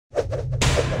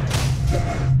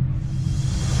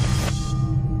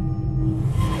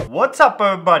What's up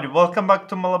everybody, welcome back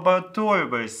to my laboratory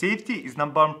where safety is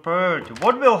number one priority.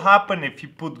 What will happen if you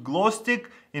put glow stick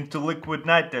into liquid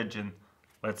nitrogen?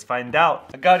 Let's find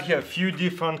out. I got here a few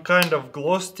different kind of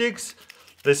glow sticks.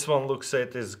 This one looks like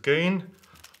it is green.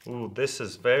 Ooh, this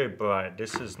is very bright,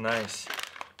 this is nice.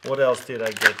 What else did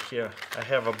I get here? I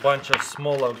have a bunch of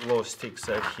smaller glow sticks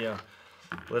right here.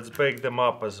 Let's break them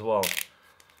up as well.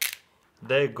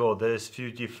 There you go, there's a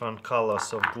few different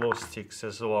colors of glow sticks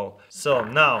as well. So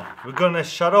now, we're gonna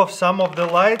shut off some of the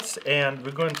lights and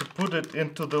we're going to put it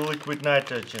into the liquid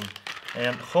nitrogen.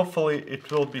 And hopefully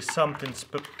it will be something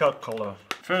spectacular.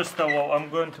 First of all, I'm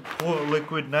going to pour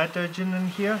liquid nitrogen in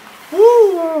here.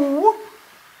 Woo!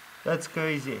 That's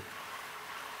crazy.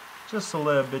 Just a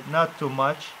little bit, not too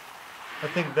much. I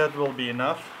think that will be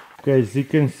enough. Okay, as you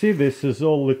can see, this is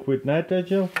all liquid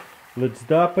nitrogen. Let's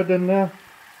drop it in there.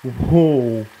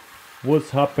 Whoa, what's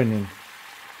happening?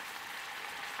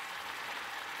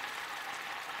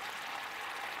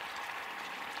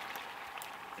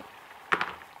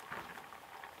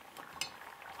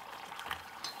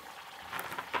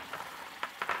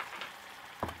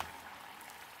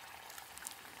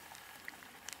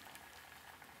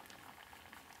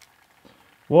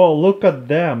 Whoa, look at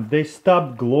them, they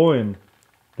stopped glowing.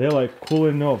 They're like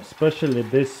cooling off, especially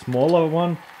this smaller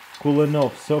one, cooling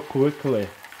off so quickly.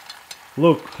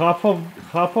 Look, half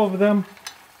of them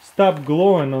stop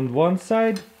glowing on one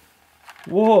side.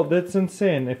 Whoa, that's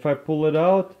insane. If I pull it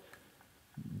out,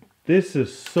 this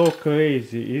is so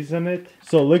crazy, isn't it?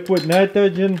 So liquid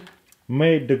nitrogen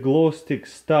made the glow stick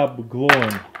stop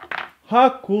glowing.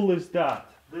 How cool is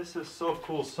that? This is so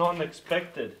cool, so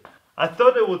unexpected. I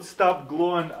thought it would stop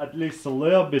glowing at least a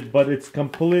little bit, but it's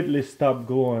completely stopped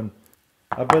glowing.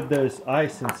 I bet there's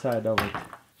ice inside of it.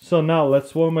 So now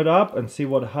let's warm it up and see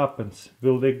what happens.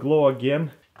 Will they glow again?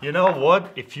 You know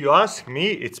what? If you ask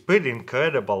me, it's pretty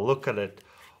incredible. Look at it.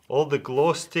 All the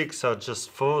glow sticks are just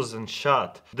frozen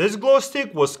shut. This glow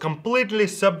stick was completely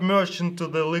submerged into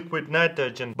the liquid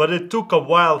nitrogen, but it took a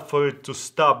while for it to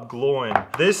stop glowing.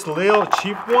 These little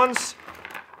cheap ones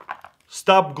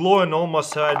stopped glowing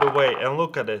almost right away. And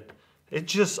look at it.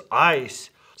 It's just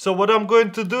ice. So what I'm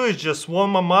going to do is just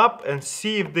warm them up and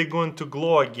see if they're going to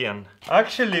glow again.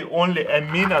 Actually, only a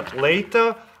minute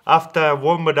later, after I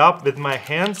warm it up with my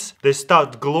hands, they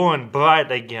start glowing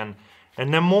bright again.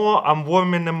 And the more I'm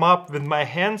warming them up with my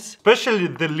hands, especially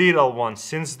the little ones,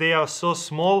 since they are so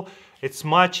small, it's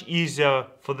much easier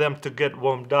for them to get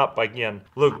warmed up again.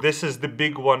 Look, this is the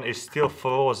big one, is still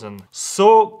frozen.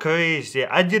 So crazy.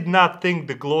 I did not think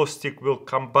the glow stick will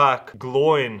come back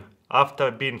glowing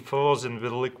after being frozen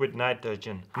with liquid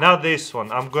nitrogen. Now this one,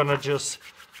 I'm gonna just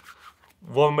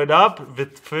warm it up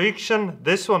with friction.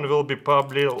 This one will be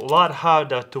probably a lot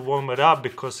harder to warm it up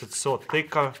because it's so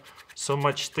thicker, so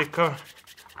much thicker.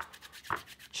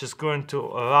 Just going to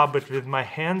rub it with my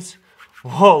hands.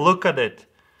 Whoa, look at it.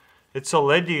 It's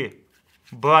already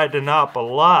brightened up a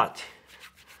lot.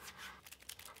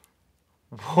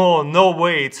 Whoa, no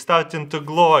way, it's starting to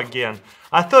glow again.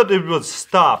 I thought it would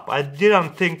stop. I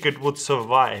didn't think it would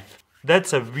survive.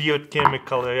 That's a weird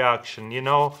chemical reaction, you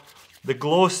know? The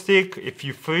glow stick, if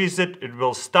you freeze it, it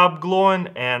will stop glowing,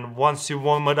 and once you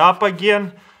warm it up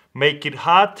again, make it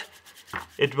hot,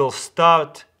 it will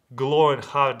start glowing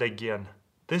hard again.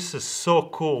 This is so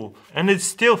cool. And it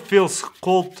still feels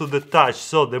cold to the touch,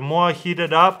 so the more I heat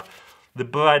it up, the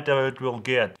brighter it will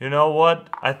get. You know what?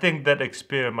 I think that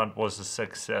experiment was a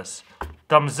success.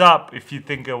 Thumbs up if you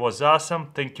think it was awesome.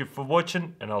 Thank you for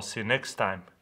watching, and I'll see you next time.